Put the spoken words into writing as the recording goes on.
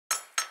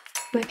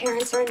My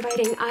parents are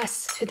inviting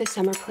us to the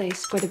summer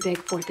place for the big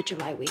 4th of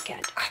July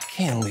weekend. I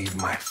can't leave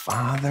my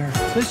father.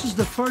 This is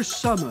the first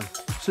summer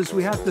since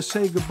we have to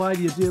say goodbye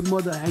to your dear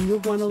mother, and you're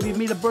going to leave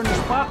me to burn the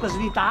sparklers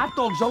and eat the hot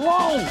dogs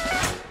alone.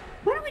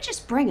 Why don't we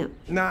just bring him?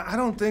 Nah, I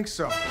don't think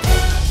so.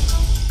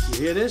 You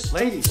hear this?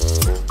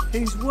 Ladies,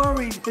 he's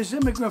worried his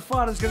immigrant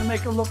father's going to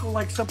make him look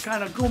like some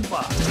kind of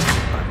Goomba.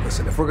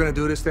 Listen, if we're gonna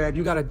do this, Dad,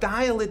 you gotta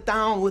dial it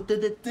down with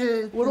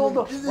the. With all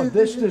the... what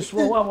is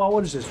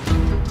this?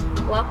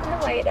 Welcome to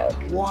White Oak.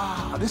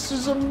 Wow, this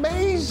is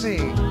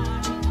amazing.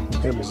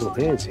 Family's a little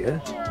fancy, huh?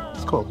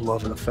 It's called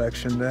love and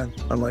affection, Dad.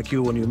 Unlike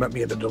you, when you met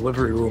me in the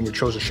delivery room, you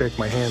chose to shake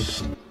my hand.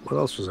 What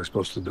else was I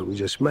supposed to do? We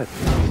just met.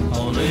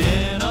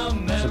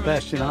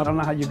 Sebastian, I don't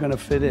know how you're gonna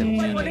fit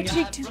in. What a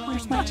cheek too.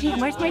 Where's my cheek?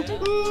 Where's my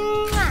cheek?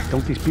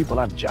 Don't these people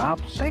have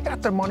jobs? They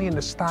got their money in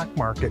the stock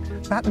market,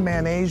 not in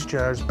mayonnaise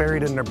jars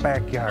buried in their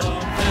backyard.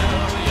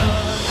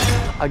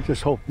 I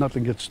just hope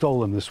nothing gets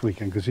stolen this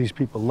weekend, because these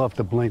people love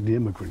to blame the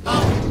immigrants.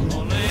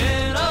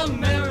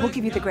 We'll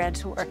give you the grand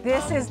tour.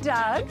 This is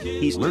Doug.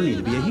 He's learning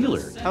to be a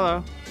healer.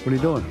 Hello. What are you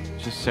doing?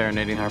 Just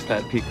serenading our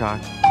pet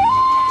peacock.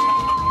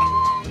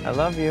 I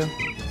love you.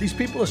 These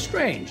people are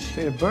strange.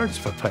 They have birds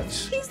for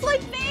pets. He's like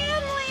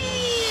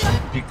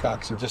family.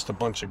 Peacocks are just a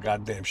bunch of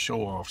goddamn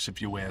show-offs,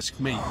 if you ask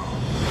me.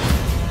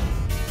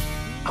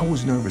 I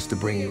was nervous to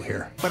bring you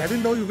here, but I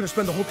didn't know you were gonna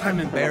spend the whole time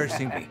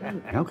embarrassing me.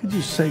 How could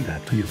you say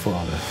that to your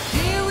father?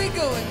 Here we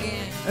go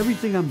again.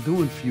 Everything I'm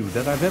doing for you,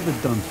 that I've ever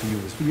done for you,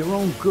 is for your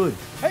own good.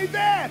 Hey,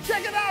 Dad,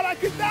 check it out, I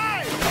could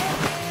die!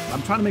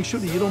 I'm trying to make sure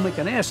that you don't make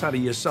an ass out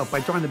of yourself by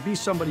trying to be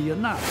somebody you're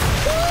not.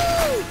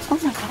 Oh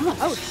my gosh.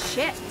 Oh,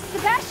 shit.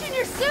 Sebastian,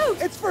 your suit.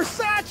 It's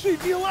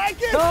Versace, do you like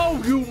it?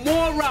 No, you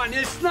moron,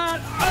 it's not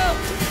up!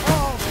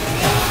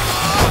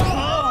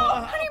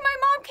 Honey, my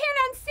mom can't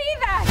unsee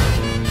that.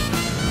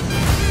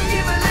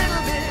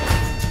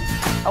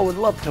 I would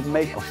love to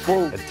make a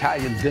full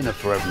Italian dinner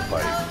for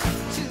everybody.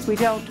 We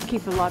don't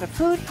keep a lot of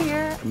food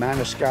here. A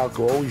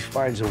maniscalco always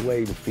finds a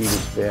way to feed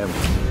his family.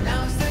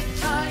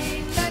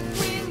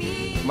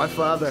 My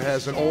father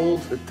has an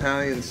old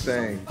Italian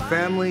saying,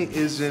 family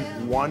isn't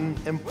one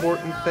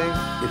important thing.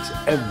 It's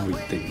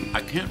everything.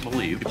 I can't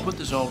believe you put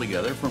this all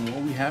together from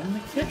what we have in the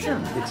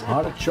kitchen. It's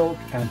artichoke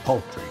and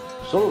poultry.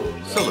 Salute.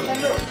 Salute.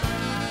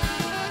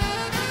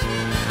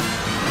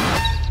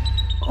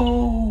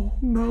 Oh,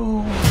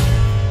 no.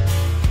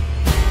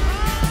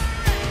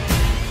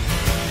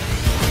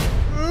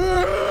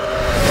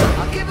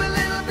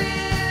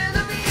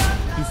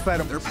 You fed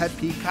them their pet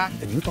peacock,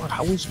 and you thought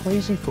I was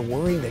crazy for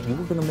worrying that you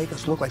were gonna make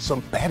us look like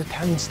some bad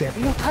Italian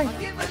stereotype?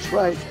 That's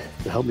right.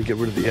 To help me get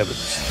rid of the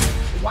evidence.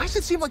 Why does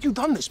it seem like you've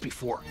done this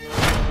before?